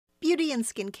Beauty and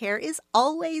skincare is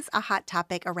always a hot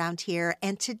topic around here,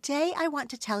 and today I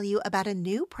want to tell you about a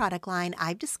new product line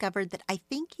I've discovered that I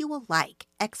think you will like,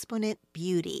 Exponent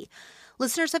Beauty.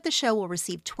 Listeners of the show will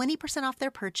receive 20% off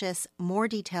their purchase. More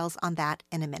details on that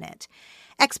in a minute.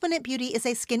 Exponent Beauty is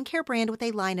a skincare brand with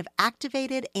a line of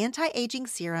activated anti-aging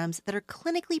serums that are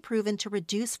clinically proven to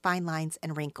reduce fine lines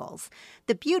and wrinkles.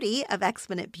 The beauty of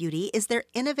Exponent Beauty is their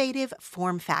innovative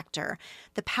form factor.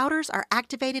 The powders are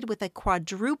activated with a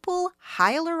quadruple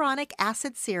hyaluronic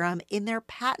acid serum in their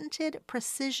patented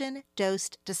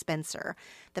precision-dosed dispenser.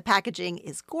 The packaging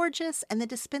is gorgeous, and the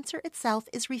dispenser itself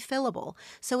is refillable,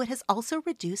 so it has also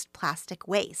reduced plastic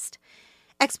waste.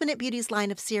 Exponent Beauty's line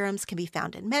of serums can be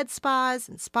found in med spas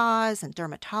and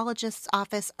dermatologists'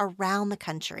 office around the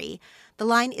country. The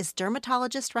line is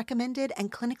dermatologist recommended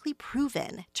and clinically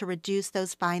proven to reduce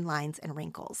those fine lines and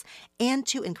wrinkles, and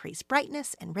to increase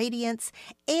brightness and radiance,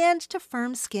 and to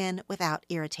firm skin without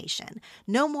irritation.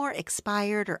 No more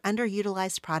expired or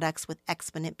underutilized products with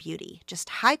Exponent Beauty, just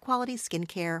high-quality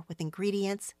skincare with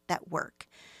ingredients that work.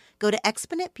 Go to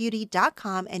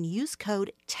exponentbeauty.com and use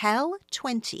code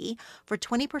TELL20 for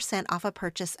 20% off a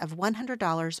purchase of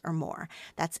 $100 or more.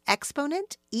 That's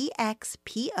Exponent,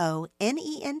 EXPONENT,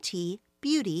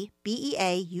 Beauty,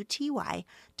 BEAUTY.com,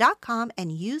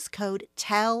 and use code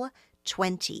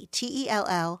TELL20,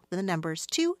 TELL, the numbers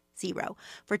 20,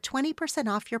 for 20%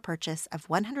 off your purchase of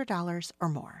 $100 or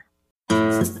more.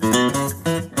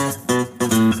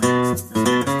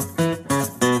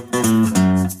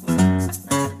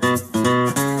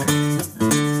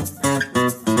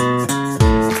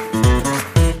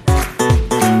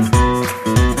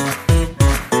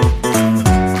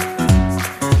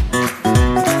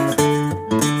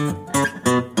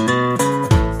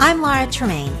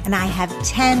 And I have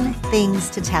 10 things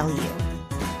to tell you.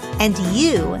 And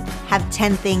you have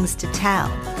 10 things to tell.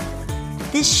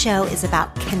 This show is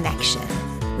about connection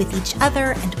with each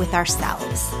other and with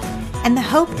ourselves. And the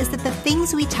hope is that the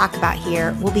things we talk about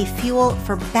here will be fuel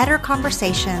for better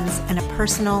conversations and a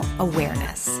personal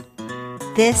awareness.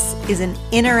 This is an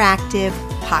interactive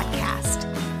podcast.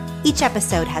 Each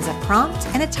episode has a prompt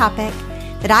and a topic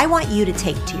that I want you to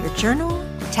take to your journal,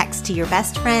 text to your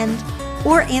best friend,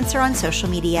 or answer on social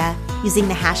media using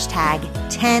the hashtag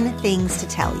 10 things to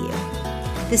tell you.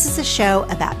 This is a show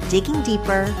about digging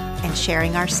deeper and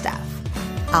sharing our stuff.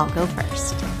 I'll go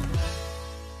first.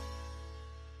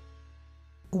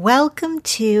 Welcome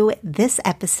to this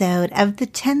episode of the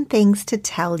 10 Things to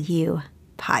Tell You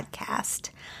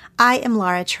podcast. I am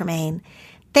Laura Tremaine.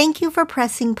 Thank you for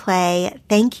pressing play.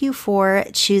 Thank you for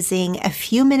choosing a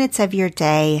few minutes of your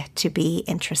day to be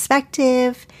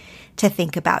introspective, to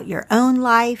think about your own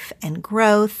life and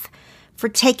growth, for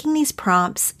taking these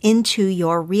prompts into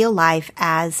your real life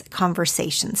as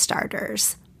conversation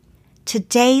starters.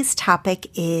 Today's topic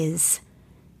is,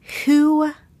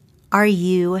 who are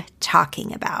you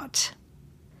talking about?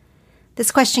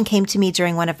 This question came to me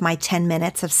during one of my 10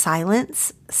 minutes of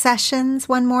silence sessions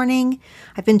one morning.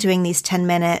 I've been doing these 10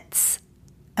 minutes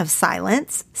of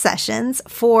silence sessions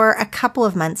for a couple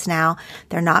of months now.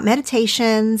 They're not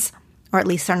meditations, or at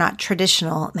least they're not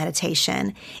traditional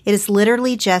meditation. It is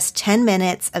literally just 10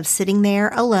 minutes of sitting there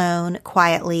alone,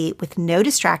 quietly, with no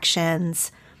distractions,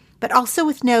 but also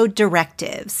with no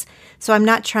directives. So I'm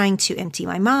not trying to empty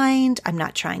my mind. I'm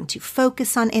not trying to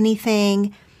focus on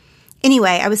anything.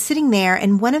 Anyway, I was sitting there,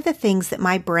 and one of the things that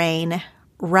my brain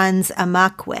runs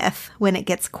amok with when it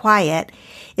gets quiet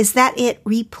is that it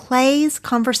replays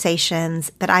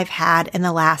conversations that I've had in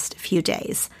the last few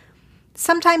days.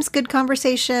 Sometimes good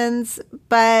conversations,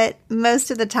 but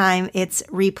most of the time it's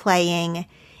replaying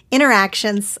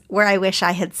interactions where I wish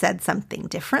I had said something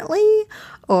differently,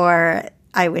 or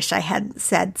I wish I had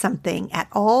said something at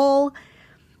all.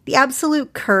 The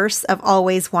absolute curse of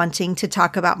always wanting to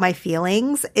talk about my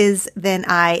feelings is then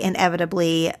I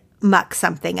inevitably muck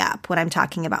something up when I'm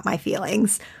talking about my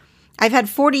feelings. I've had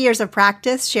 40 years of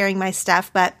practice sharing my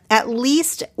stuff, but at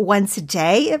least once a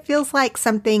day, it feels like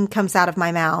something comes out of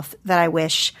my mouth that I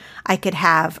wish I could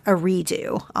have a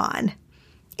redo on.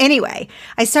 Anyway,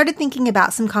 I started thinking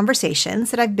about some conversations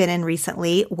that I've been in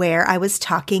recently where I was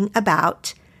talking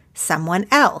about someone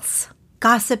else,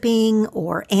 gossiping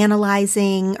or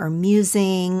analyzing or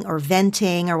musing or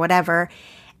venting or whatever,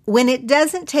 when it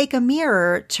doesn't take a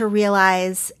mirror to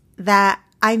realize that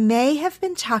I may have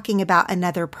been talking about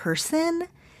another person,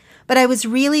 but I was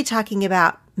really talking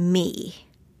about me.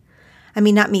 I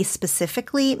mean, not me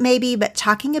specifically, maybe, but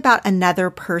talking about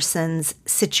another person's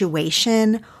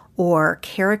situation or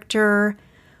character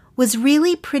was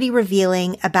really pretty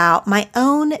revealing about my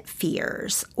own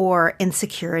fears or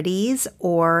insecurities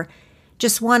or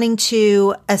just wanting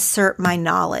to assert my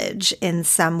knowledge in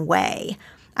some way.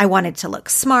 I wanted to look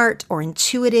smart or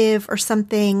intuitive or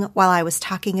something while I was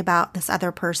talking about this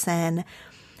other person.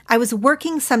 I was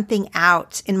working something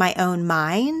out in my own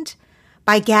mind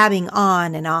by gabbing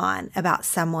on and on about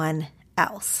someone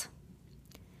else.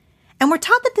 And we're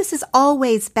taught that this is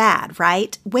always bad,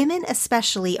 right? Women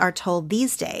especially are told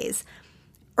these days,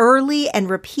 early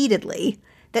and repeatedly,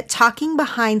 that talking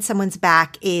behind someone's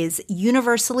back is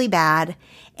universally bad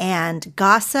and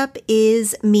gossip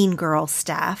is mean girl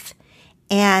stuff.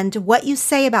 And what you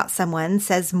say about someone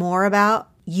says more about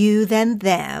you than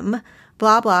them,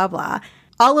 blah, blah, blah.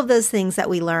 All of those things that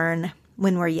we learn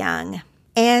when we're young.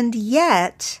 And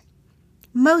yet,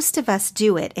 most of us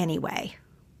do it anyway.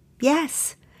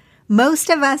 Yes, most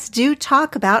of us do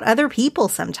talk about other people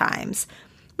sometimes.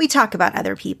 We talk about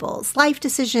other people's life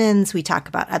decisions. We talk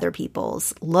about other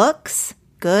people's looks,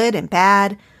 good and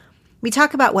bad. We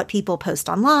talk about what people post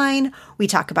online. We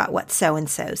talk about what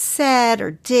so-and-so said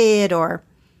or did, or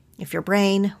if your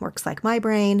brain works like my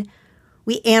brain,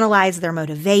 we analyze their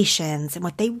motivations and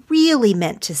what they really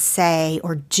meant to say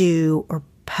or do or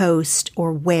post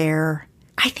or wear.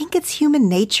 I think it's human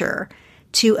nature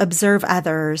to observe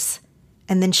others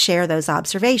and then share those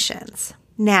observations.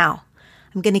 Now,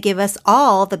 I'm going to give us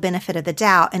all the benefit of the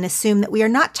doubt and assume that we are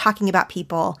not talking about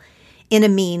people in a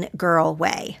mean girl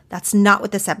way. That's not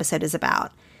what this episode is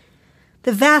about.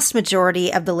 The vast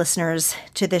majority of the listeners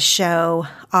to this show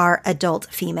are adult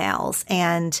females,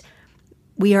 and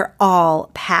we are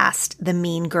all past the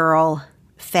mean girl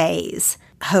phase,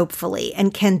 hopefully,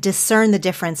 and can discern the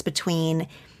difference between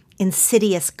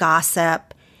insidious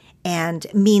gossip and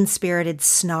mean-spirited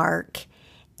snark,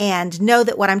 and know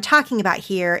that what I'm talking about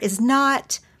here is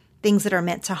not things that are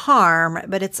meant to harm,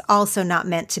 but it's also not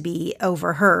meant to be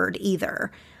overheard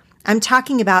either. I'm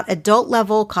talking about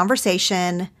adult-level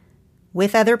conversation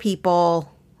with other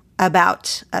people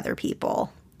about other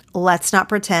people. Let's not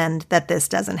pretend that this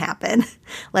doesn't happen.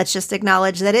 Let's just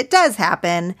acknowledge that it does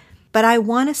happen. But I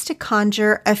want us to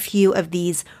conjure a few of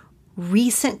these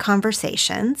recent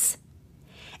conversations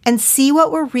and see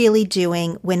what we're really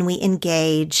doing when we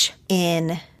engage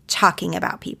in talking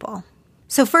about people.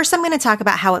 So first, I'm going to talk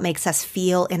about how it makes us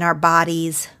feel in our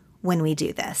bodies when we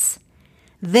do this.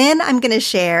 Then I'm going to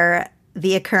share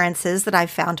the occurrences that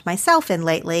I've found myself in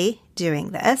lately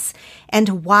doing this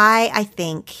and why I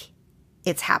think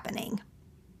it's happening.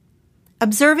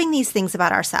 Observing these things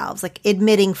about ourselves, like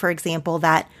admitting, for example,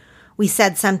 that we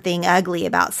said something ugly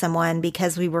about someone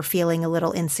because we were feeling a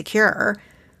little insecure.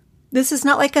 This is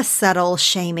not like a subtle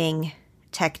shaming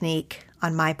technique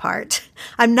on my part.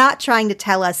 I'm not trying to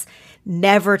tell us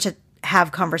never to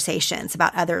have conversations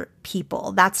about other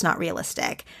people. That's not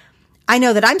realistic. I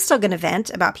know that I'm still going to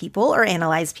vent about people or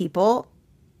analyze people,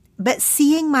 but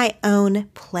seeing my own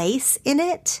place in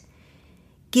it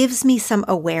gives me some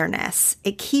awareness.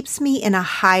 It keeps me in a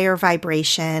higher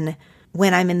vibration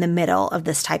when I'm in the middle of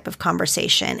this type of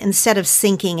conversation instead of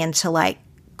sinking into like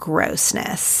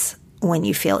grossness when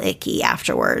you feel icky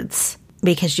afterwards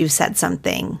because you said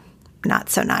something not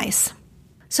so nice.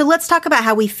 So let's talk about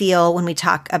how we feel when we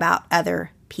talk about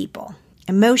other people.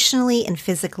 Emotionally and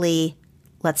physically,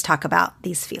 let's talk about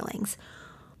these feelings.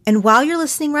 And while you're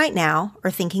listening right now or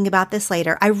thinking about this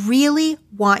later, I really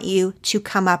want you to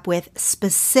come up with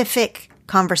specific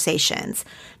conversations,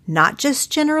 not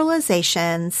just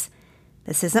generalizations.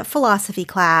 This isn't philosophy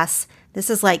class.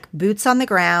 This is like boots on the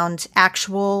ground,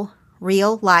 actual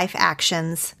real life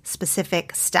actions,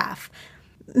 specific stuff.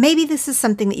 Maybe this is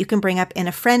something that you can bring up in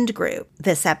a friend group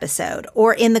this episode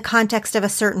or in the context of a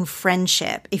certain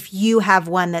friendship. If you have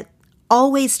one that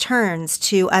always turns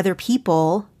to other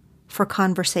people for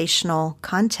conversational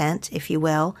content, if you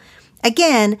will.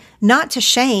 Again, not to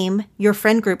shame your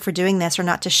friend group for doing this or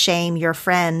not to shame your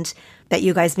friend that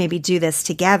you guys maybe do this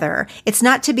together. It's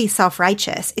not to be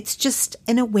self-righteous. It's just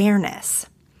an awareness.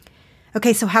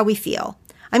 Okay, so how we feel.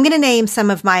 I'm going to name some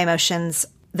of my emotions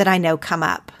that I know come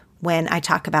up when I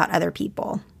talk about other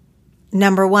people.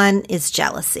 Number one is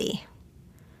jealousy.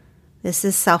 This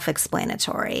is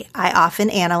self-explanatory. I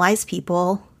often analyze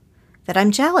people that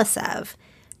I'm jealous of.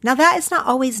 Now, that is not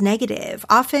always negative.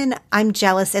 Often I'm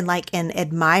jealous in like an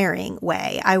admiring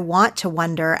way. I want to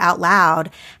wonder out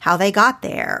loud how they got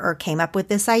there or came up with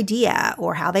this idea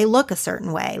or how they look a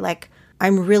certain way. Like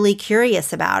I'm really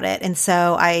curious about it. And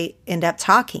so I end up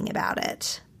talking about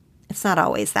it. It's not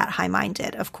always that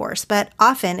high-minded, of course, but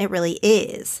often it really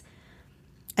is.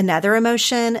 Another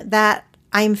emotion that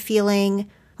I'm feeling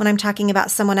when I'm talking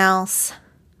about someone else,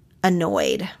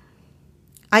 annoyed.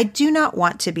 I do not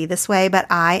want to be this way, but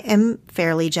I am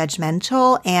fairly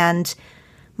judgmental, and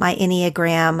my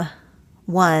Enneagram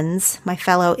ones, my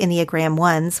fellow Enneagram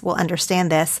ones will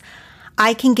understand this.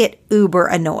 I can get uber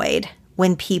annoyed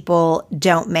when people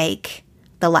don't make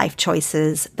the life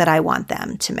choices that I want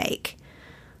them to make.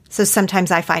 So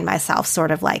sometimes I find myself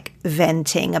sort of like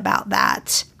venting about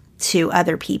that to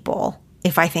other people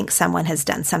if I think someone has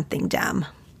done something dumb.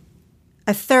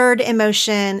 A third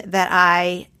emotion that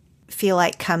I feel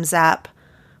like comes up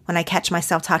when I catch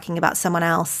myself talking about someone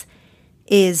else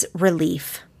is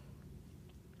relief.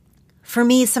 For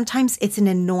me, sometimes it's an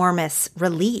enormous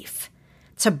relief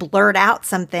to blurt out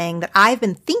something that I've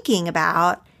been thinking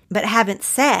about but haven't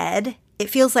said. It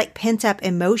feels like pent-up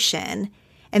emotion.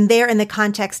 And there, in the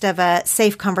context of a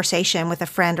safe conversation with a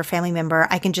friend or family member,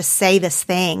 I can just say this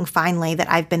thing finally that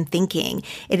I've been thinking.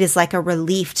 It is like a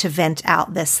relief to vent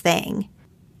out this thing.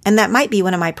 And that might be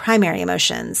one of my primary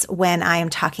emotions when I am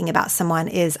talking about someone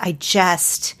is I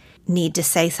just need to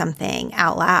say something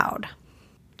out loud.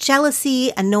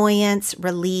 Jealousy, annoyance,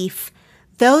 relief,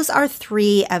 those are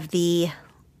three of the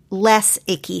less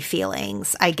icky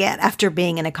feelings I get after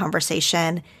being in a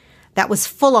conversation that was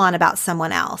full on about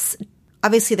someone else.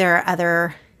 Obviously, there are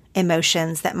other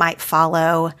emotions that might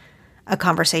follow a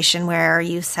conversation where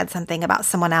you said something about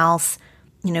someone else,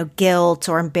 guilt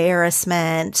or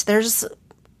embarrassment. There's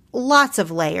lots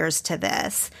of layers to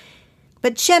this.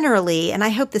 But generally, and I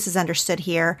hope this is understood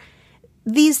here,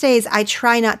 these days I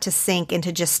try not to sink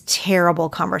into just terrible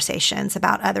conversations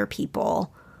about other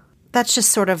people. That's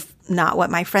just sort of not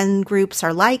what my friend groups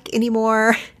are like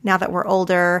anymore now that we're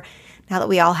older, now that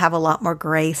we all have a lot more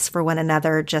grace for one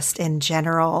another just in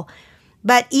general.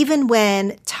 But even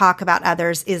when talk about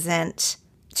others isn't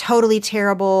totally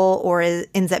terrible or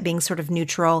ends up being sort of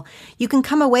neutral, you can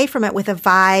come away from it with a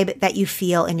vibe that you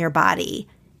feel in your body.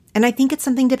 And I think it's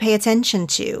something to pay attention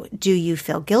to. Do you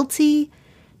feel guilty?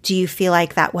 Do you feel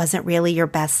like that wasn't really your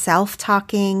best self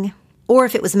talking? Or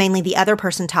if it was mainly the other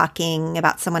person talking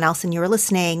about someone else and you were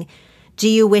listening, do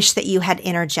you wish that you had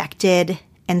interjected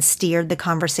and steered the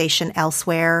conversation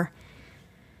elsewhere?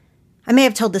 I may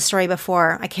have told this story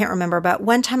before, I can't remember, but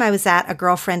one time I was at a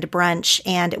girlfriend brunch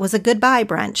and it was a goodbye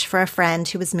brunch for a friend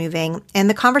who was moving, and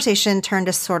the conversation turned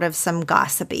to sort of some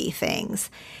gossipy things.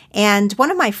 And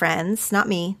one of my friends, not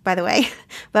me, by the way,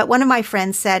 but one of my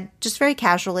friends said just very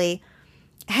casually,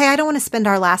 "Hey, I don't want to spend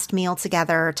our last meal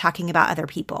together talking about other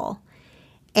people."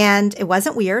 And it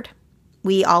wasn't weird.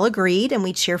 We all agreed and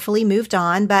we cheerfully moved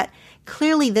on, but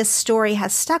clearly this story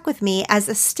has stuck with me as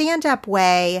a stand-up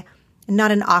way,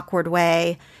 not an awkward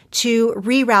way, to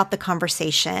reroute the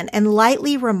conversation and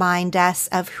lightly remind us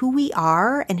of who we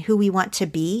are and who we want to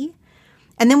be.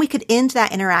 And then we could end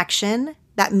that interaction,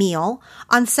 that meal,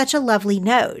 on such a lovely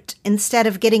note instead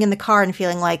of getting in the car and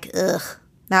feeling like, ugh,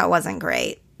 that wasn't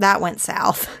great. That went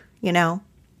south,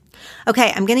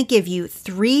 Okay, I'm going to give you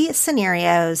 3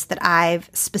 scenarios that I've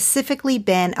specifically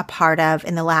been a part of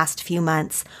in the last few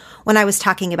months when I was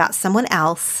talking about someone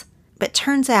else, but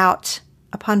turns out,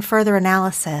 upon further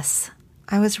analysis,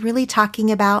 I was really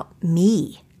talking about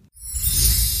me.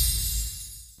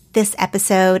 This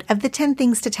episode of the 10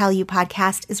 Things to Tell You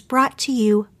podcast is brought to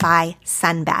you by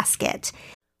Sunbasket.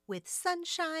 With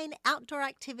sunshine, outdoor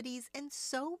activities, and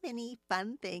so many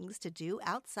fun things to do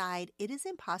outside, it is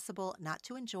impossible not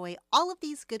to enjoy all of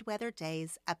these good weather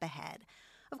days up ahead.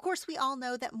 Of course, we all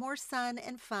know that more sun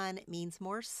and fun means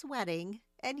more sweating,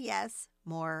 and yes,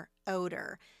 more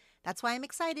odor. That's why I'm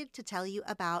excited to tell you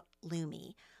about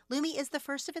Lume. Lume is the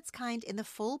first of its kind in the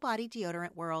full-body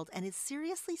deodorant world and is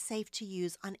seriously safe to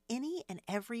use on any and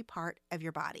every part of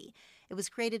your body. It was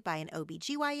created by an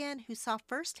OBGYN who saw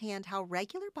firsthand how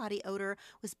regular body odor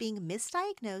was being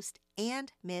misdiagnosed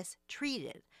and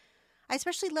mistreated. I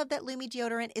especially love that Lume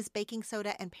deodorant is baking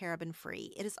soda and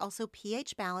paraben-free. It is also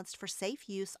pH balanced for safe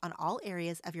use on all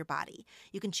areas of your body.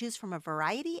 You can choose from a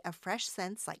variety of fresh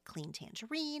scents like clean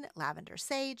tangerine, lavender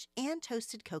sage, and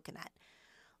toasted coconut.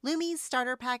 Lume's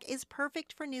starter pack is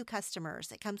perfect for new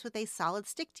customers. It comes with a solid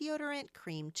stick deodorant,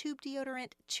 cream tube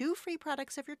deodorant, 2 free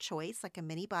products of your choice like a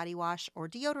mini body wash or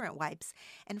deodorant wipes,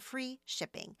 and free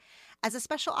shipping. As a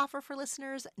special offer for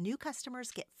listeners, new customers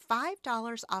get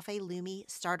 $5 off a Lume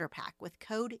starter pack with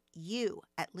code U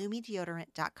at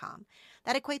LumeDeodorant.com.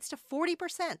 That equates to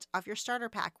 40% off your starter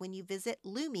pack when you visit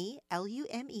Lume,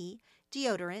 Lume,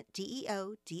 deodorant,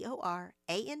 DEODORANT.com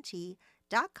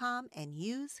and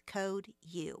use code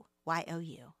U,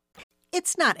 YOU.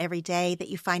 It's not every day that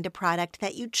you find a product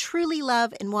that you truly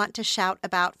love and want to shout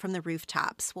about from the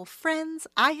rooftops. Well, friends,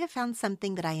 I have found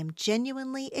something that I am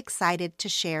genuinely excited to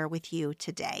share with you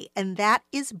today, and that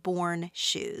is Born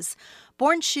shoes.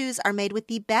 Born shoes are made with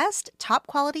the best top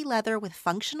quality leather with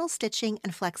functional stitching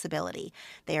and flexibility.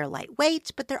 They are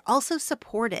lightweight, but they're also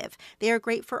supportive. They are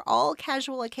great for all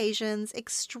casual occasions,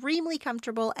 extremely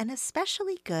comfortable, and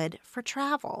especially good for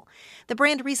travel. The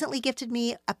brand recently gifted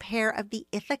me a pair of the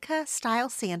Ithaca style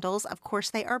sandals. Of course,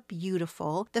 they are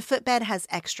beautiful. The footbed has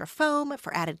extra foam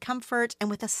for added comfort and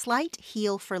with a slight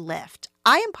heel for lift.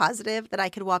 I am positive that I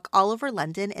could walk all over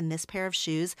London in this pair of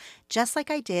shoes, just like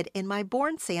I did in my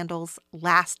Born sandals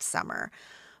last summer.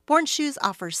 Born Shoes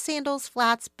offers sandals,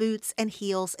 flats, boots, and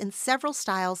heels in several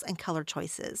styles and color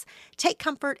choices. Take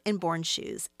comfort in Born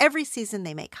Shoes. Every season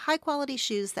they make high-quality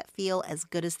shoes that feel as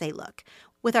good as they look.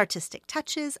 With artistic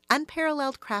touches,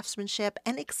 unparalleled craftsmanship,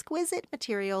 and exquisite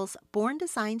materials, Born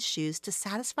designs shoes to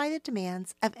satisfy the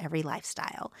demands of every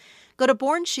lifestyle. Go to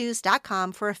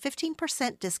bornshoes.com for a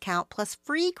 15% discount plus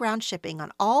free ground shipping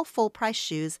on all full-price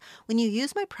shoes when you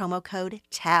use my promo code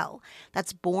TELL.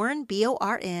 That's Born,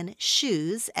 B-O-R-N,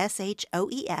 shoes,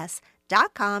 SHOES.com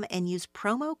and use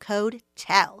promo code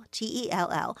TELL,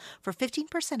 T-E-L-L, for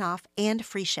 15% off and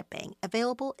free shipping,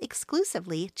 available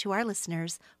exclusively to our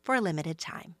listeners for a limited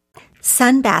time.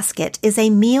 Sunbasket is a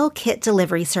meal kit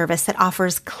delivery service that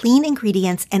offers clean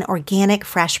ingredients and organic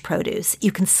fresh produce.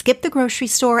 You can skip the grocery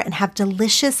store and have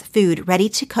delicious food ready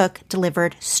to cook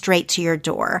delivered straight to your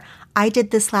door. I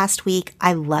did this last week.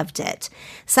 I loved it.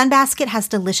 Sunbasket has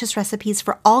delicious recipes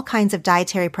for all kinds of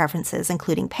dietary preferences,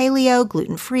 including paleo,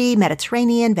 gluten-free,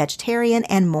 Mediterranean, vegetarian,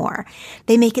 and more.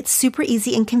 They make it super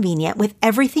easy and convenient with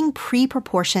everything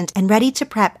pre-proportioned and ready to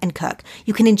prep and cook.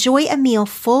 You can enjoy a meal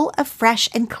full of fresh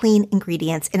and clean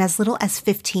ingredients in as little as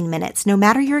 15 minutes, no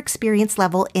matter your experience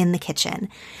level in the kitchen.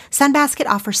 Sunbasket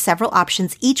offers several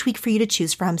options each week for you to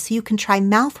choose from, so you can try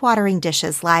mouth-watering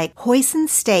dishes like hoisin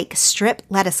steak strip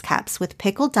lettuce cups with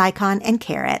pickled daikon and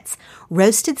carrots,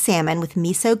 roasted salmon with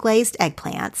miso-glazed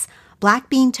eggplants, black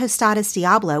bean tostadas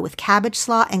Diablo with cabbage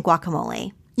slaw and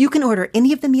guacamole. You can order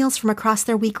any of the meals from across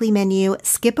their weekly menu,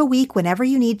 skip a week whenever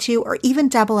you need to, or even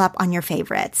double up on your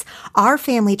favorites. Our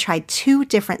family tried 2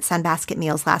 different Sunbasket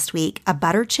meals last week, a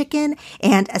butter chicken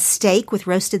and a steak with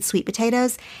roasted sweet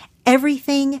potatoes.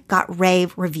 Everything got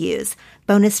rave reviews.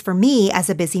 Bonus for me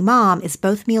as a busy mom is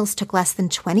both meals took less than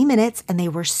 20 minutes and they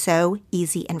were so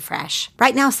easy and fresh.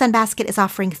 Right now, Sunbasket is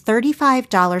offering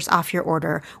 $35 off your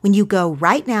order when you go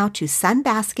right now to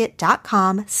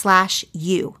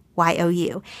sunbasket.com/you,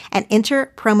 Y-O-U, and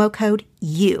enter promo code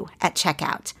YOU at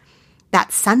checkout.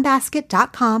 That's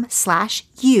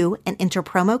sunbasket.com/you and enter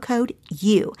promo code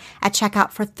YOU at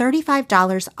checkout for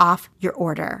 $35 off your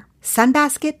order.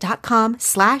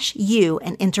 sunbasket.com/you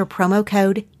and enter promo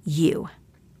code YOU.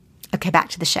 Okay, back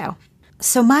to the show.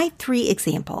 So my 3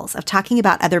 examples of talking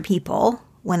about other people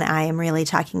when I am really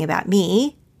talking about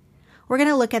me, we're going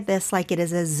to look at this like it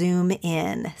is a zoom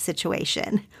in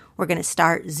situation. We're going to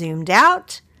start zoomed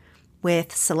out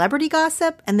with celebrity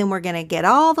gossip, and then we're going to get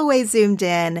all the way zoomed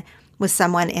in with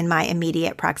someone in my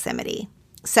immediate proximity.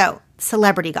 So,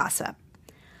 celebrity gossip.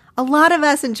 A lot of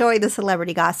us enjoy the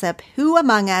celebrity gossip. Who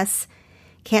among us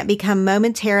can't become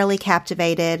momentarily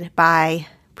captivated by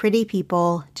pretty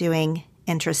people doing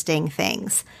interesting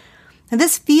things? And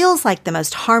this feels like the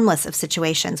most harmless of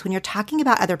situations when you're talking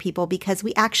about other people because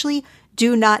we actually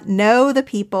do not know the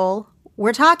people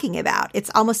we're talking about. It's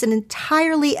almost an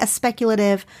entirely a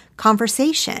speculative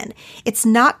conversation. It's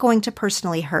not going to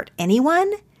personally hurt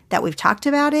anyone that we've talked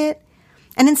about it.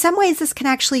 And in some ways, this can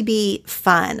actually be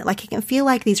fun. Like, it can feel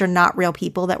like these are not real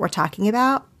people that we're talking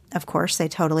about. Of course, they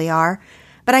totally are.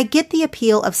 But I get the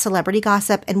appeal of celebrity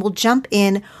gossip and will jump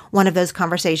in one of those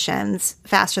conversations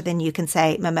faster than you can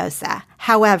say mimosa.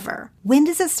 However, when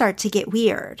does it start to get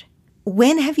weird?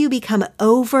 When have you become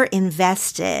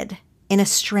over-invested in a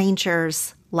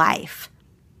stranger's life?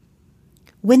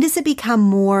 When does it become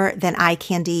more than eye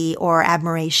candy or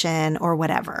admiration or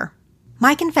whatever?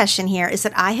 My confession here is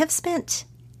that I have spent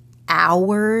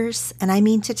hours, and I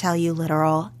mean to tell you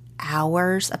literal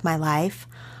hours of my life,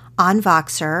 on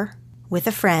Voxer with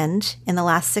a friend in the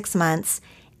last 6 months,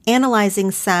 analyzing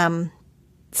some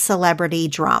celebrity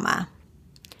drama.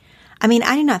 I mean,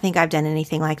 I do not think I've done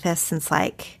anything like this since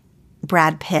like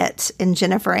Brad Pitt and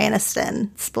Jennifer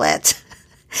Aniston split.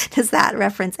 Does that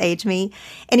reference age me?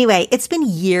 Anyway, it's been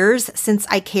years since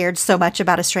I cared so much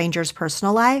about a stranger's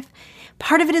personal life.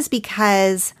 Part of it is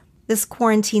because this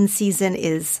quarantine season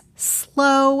is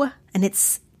slow, and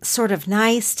it's sort of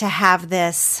nice to have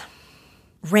this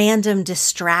random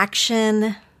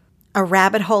distraction, a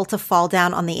rabbit hole to fall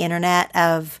down on the internet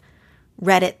of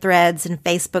Reddit threads and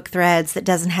Facebook threads that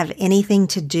doesn't have anything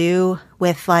to do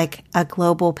with like a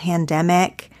global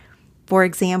pandemic, for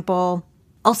example.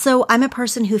 Also, I'm a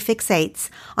person who fixates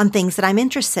on things that I'm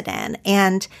interested in,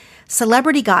 and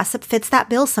celebrity gossip fits that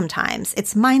bill sometimes.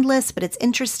 It's mindless, but it's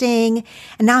interesting.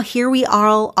 And now here we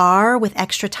all are with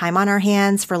extra time on our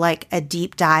hands for like a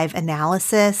deep dive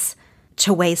analysis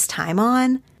to waste time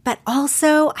on. But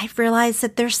also, I've realized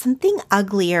that there's something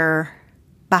uglier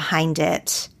behind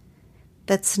it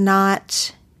that's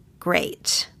not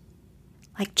great.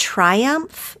 Like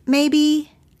triumph,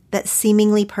 maybe, that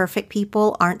seemingly perfect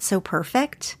people aren't so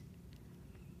perfect.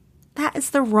 That is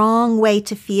the wrong way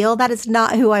to feel. That is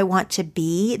not who I want to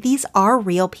be. These are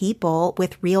real people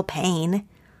with real pain.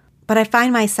 But I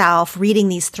find myself reading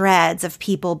these threads of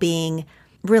people being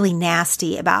really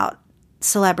nasty about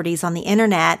celebrities on the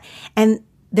internet, and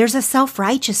there's a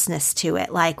self-righteousness to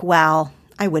it. Like, well,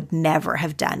 I would never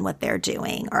have done what they're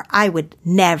doing, or I would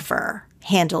never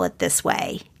handle it this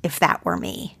way if that were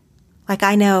me. Like,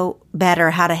 I know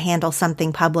better how to handle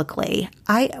something publicly.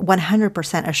 I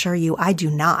 100% assure you I do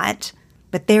not.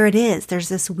 But there it is. There's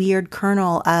this weird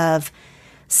kernel of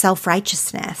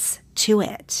self-righteousness to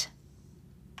it.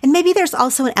 And maybe there's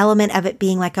also an element of it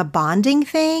being like a bonding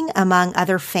thing among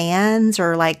other fans,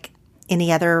 or like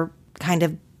any other kind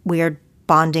of weird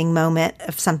bonding moment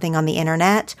of something on the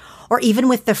internet, or even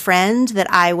with the friend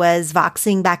that I was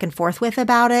voxing back and forth with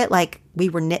about it. Like, we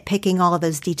were nitpicking all of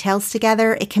those details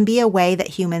together. It can be a way that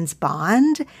humans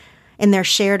bond in their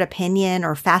shared opinion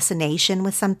or fascination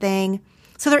with something.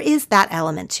 So there is that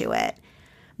element to it.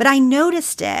 But I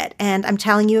noticed it, and I'm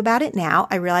telling you about it now.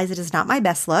 I realize it is not my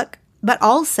best look, but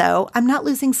also I'm not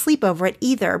losing sleep over it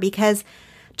either, because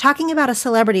talking about a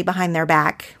celebrity behind their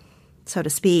back, so to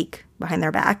speak, behind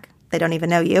their back, they don't even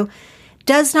know you,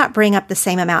 does not bring up the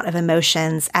same amount of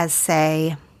emotions as,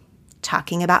 say,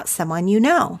 talking about someone you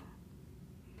know.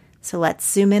 So let's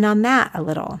zoom in on that a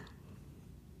little.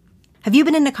 Have you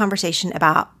been in a conversation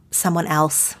about someone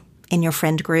else in your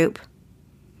friend group?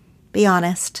 Be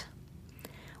honest.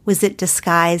 Was it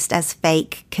disguised as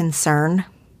fake concern?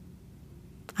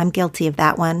 I'm guilty of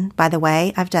that one, by the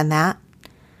way. I've done that.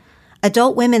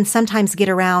 Adult women sometimes get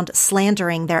around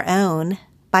slandering their own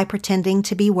by pretending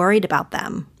to be worried about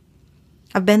them.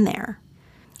 I've been there.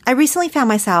 I recently found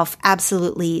myself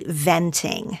absolutely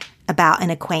venting about an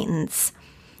acquaintance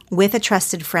with a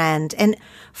trusted friend, and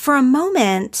for a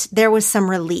moment, there was some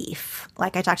relief.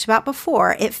 Like I talked about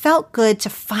before, it felt good to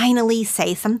finally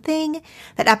say something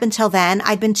that up until then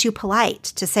I'd been too polite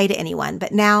to say to anyone.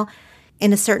 But now,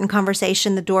 in a certain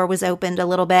conversation, the door was opened a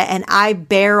little bit and I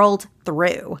barreled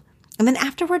through. And then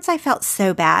afterwards, I felt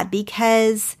so bad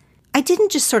because I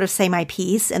didn't just sort of say my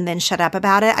piece and then shut up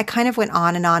about it. I kind of went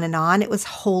on and on and on. It was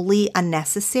wholly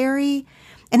unnecessary.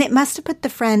 And it must have put the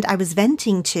friend I was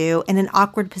venting to in an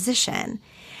awkward position.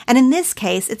 And in this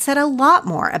case, it said a lot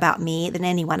more about me than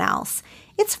anyone else.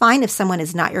 It's fine if someone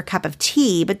is not your cup of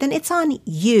tea, but then it's on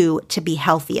you to be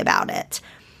healthy about it.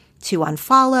 To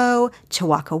unfollow, to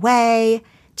walk away,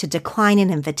 to decline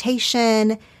an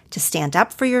invitation, to stand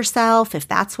up for yourself if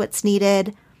that's what's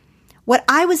needed. What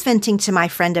I was venting to my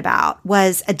friend about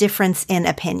was a difference in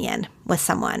opinion with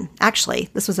someone. Actually,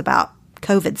 this was about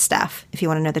COVID stuff, if you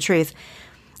want to know the truth.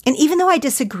 And even though I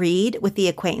disagreed with the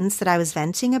acquaintance that I was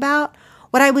venting about,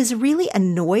 what I was really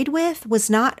annoyed with was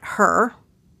not her.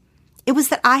 It was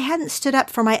that I hadn't stood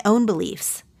up for my own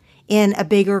beliefs in a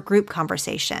bigger group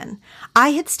conversation. I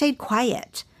had stayed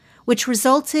quiet, which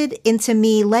resulted into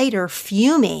me later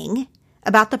fuming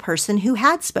about the person who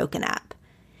had spoken up.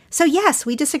 So yes,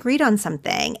 we disagreed on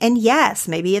something. And yes,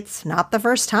 maybe it's not the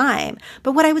first time.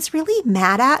 But what I was really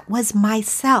mad at was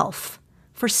myself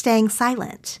for staying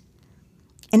silent.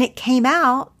 And it came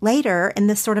out later in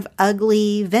this sort of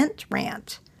ugly vent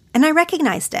rant. And I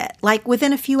recognized it, like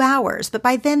within a few hours. But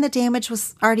by then the damage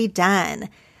was already done.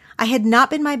 I had not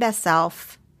been my best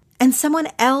self. And someone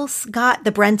else got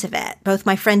the brunt of it. Both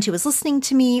my friend who was listening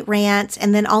to me rant,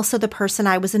 and then also the person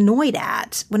I was annoyed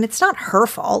at, when it's not her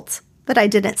fault that I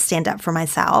didn't stand up for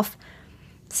myself.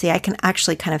 See, I can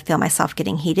actually kind of feel myself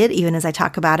getting heated even as I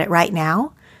talk about it right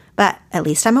now. But at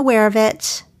least I'm aware of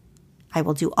it. I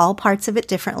will do all parts of it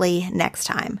differently next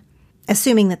time,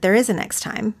 assuming that there is a next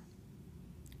time.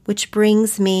 Which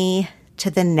brings me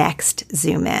to the next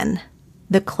zoom in,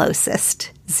 the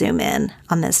closest zoom in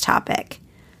on this topic.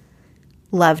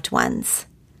 Loved ones,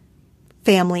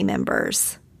 family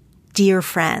members, dear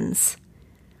friends,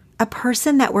 a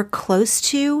person that we're close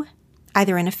to,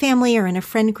 either in a family or in a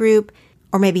friend group,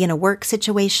 or maybe in a work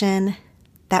situation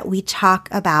that we talk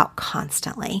about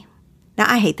constantly. Now,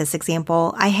 I hate this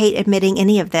example. I hate admitting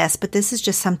any of this, but this is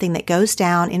just something that goes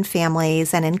down in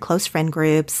families and in close friend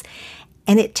groups,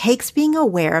 and it takes being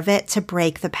aware of it to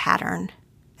break the pattern.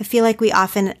 I feel like we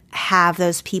often have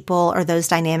those people or those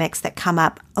dynamics that come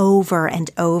up over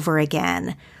and over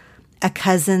again. A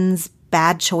cousin's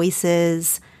bad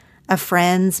choices, a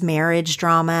friend's marriage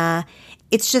drama.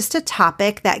 It's just a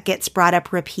topic that gets brought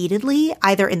up repeatedly,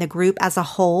 either in the group as a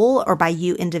whole or by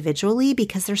you individually,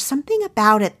 because there's something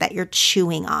about it that you're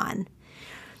chewing on.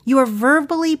 You are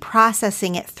verbally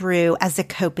processing it through as a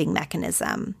coping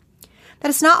mechanism. That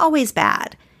is not always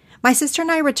bad. My sister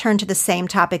and I return to the same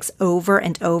topics over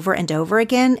and over and over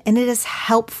again, and it is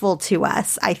helpful to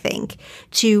us, I think,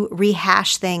 to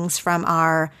rehash things from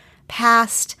our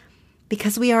past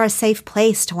because we are a safe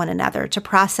place to one another to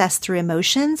process through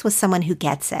emotions with someone who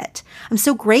gets it. I'm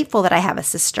so grateful that I have a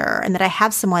sister and that I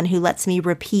have someone who lets me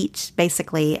repeat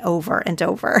basically over and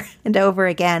over and over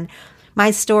again my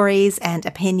stories and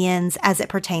opinions as it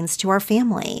pertains to our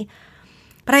family.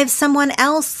 But I have someone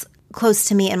else close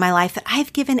to me in my life that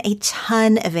I've given a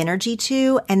ton of energy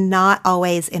to, and not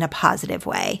always in a positive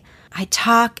way. I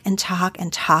talk and talk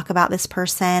and talk about this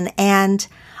person, and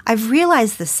I've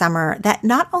realized this summer that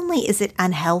not only is it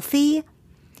unhealthy,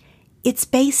 it's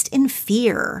based in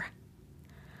fear.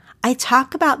 I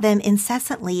talk about them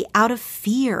incessantly out of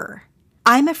fear.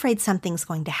 I'm afraid something's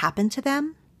going to happen to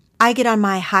them. I get on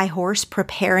my high horse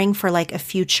preparing for like a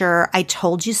future I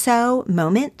told you so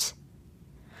moment.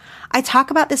 I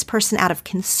talk about this person out of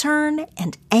concern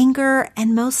and anger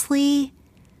and mostly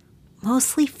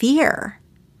fear.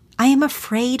 I am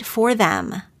afraid for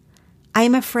them. I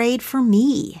am afraid for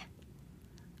me.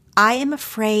 I am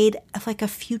afraid of like a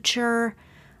future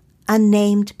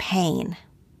unnamed pain.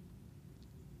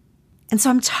 And so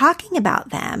I'm talking about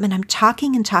them, and I'm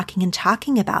talking and talking and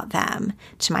talking about them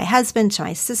to my husband, to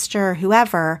my sister,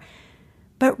 whoever.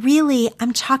 But really,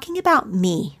 I'm talking about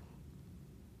me.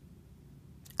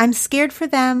 I'm scared for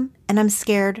them, and I'm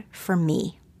scared for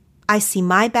me. I see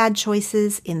my bad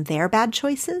choices in their bad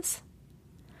choices.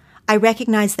 I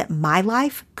recognize that my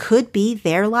life could be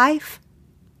their life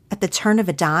at the turn of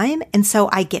a dime, and so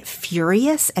I get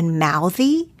furious and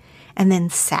mouthy, and then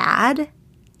sad,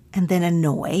 and then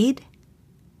annoyed.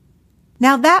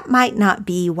 Now, that might not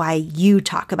be why you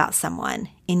talk about someone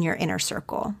in your inner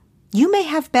circle. You may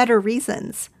have better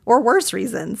reasons, or worse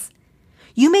reasons.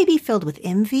 You may be filled with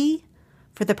envy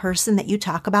for the person that you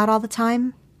talk about all the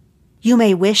time. You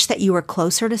may wish that you were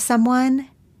closer to someone,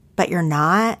 but you're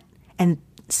not, and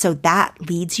so that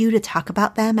leads you to talk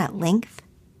about them at length.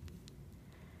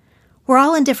 We're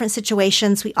all in different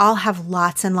situations. We all have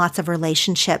lots and lots of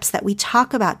relationships that we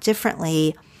talk about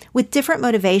differently, with different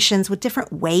motivations, with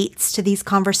different weights to these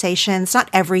conversations. Not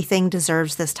everything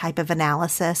deserves this type of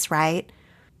analysis, right?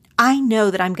 I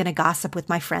know that I'm going to gossip with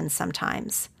my friends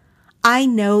sometimes. I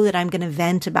know that I'm going to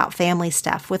vent about family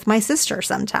stuff with my sister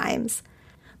sometimes.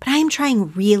 But I am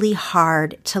trying really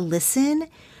hard to listen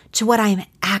to what I'm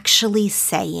actually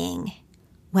saying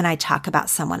when I talk about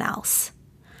someone else.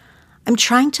 I'm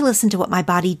trying to listen to what my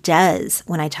body does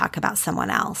when I talk about someone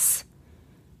else.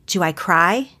 Do I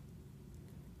cry?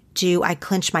 Do I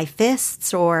clench my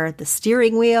fists or the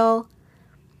steering wheel?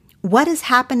 What is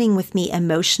happening with me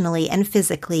emotionally and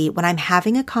physically when I'm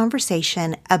having a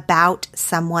conversation about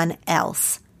someone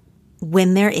else,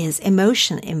 when there is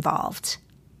emotion involved?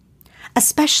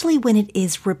 Especially when it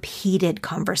is repeated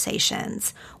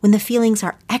conversations, when the feelings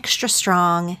are extra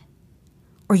strong,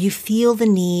 or you feel the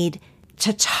need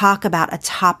to talk about a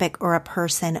topic or a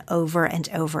person over and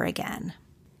over again.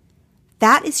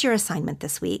 That is your assignment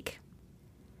this week.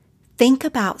 Think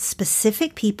about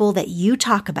specific people that you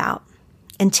talk about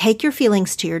and take your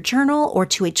feelings to your journal or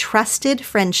to a trusted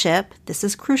friendship. This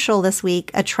is crucial this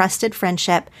week, a trusted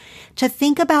friendship, to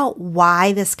think about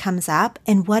why this comes up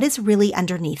and what is really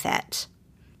underneath it.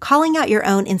 Calling out your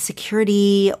own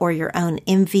insecurity or your own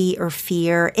envy or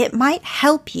fear, it might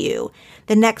help you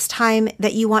the next time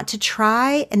that you want to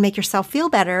try and make yourself feel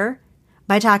better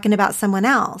by talking about someone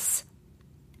else.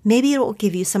 Maybe it will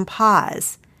give you some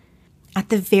pause. At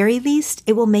the very least,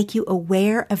 it will make you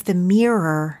aware of the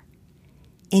mirror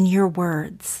in your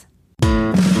words.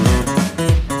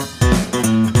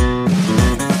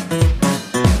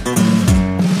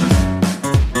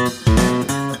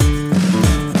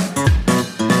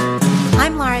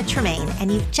 I'm Laura Tremaine,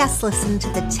 and you've just listened to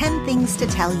the 10 Things to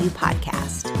Tell You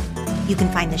podcast. You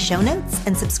can find the show notes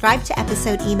and subscribe to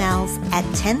episode emails at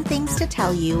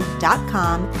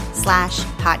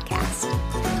 10thingstotellyou.com/podcast.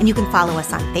 And you can follow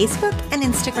us on Facebook and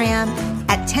Instagram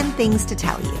at 10 Things to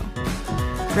Tell You.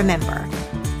 Remember,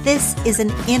 this is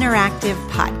an interactive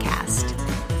podcast.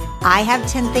 I have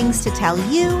 10 things to tell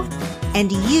you,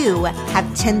 and you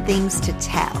have 10 things to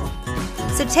tell.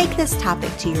 So take this topic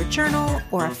to your journal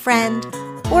or a friend,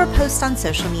 or post on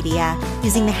social media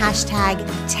using the hashtag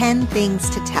 10 Things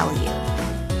to Tell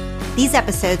You. These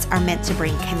episodes are meant to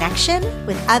bring connection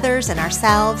with others and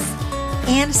ourselves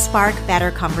and spark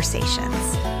better conversations.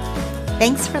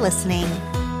 Thanks for listening.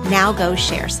 Now go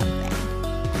share something.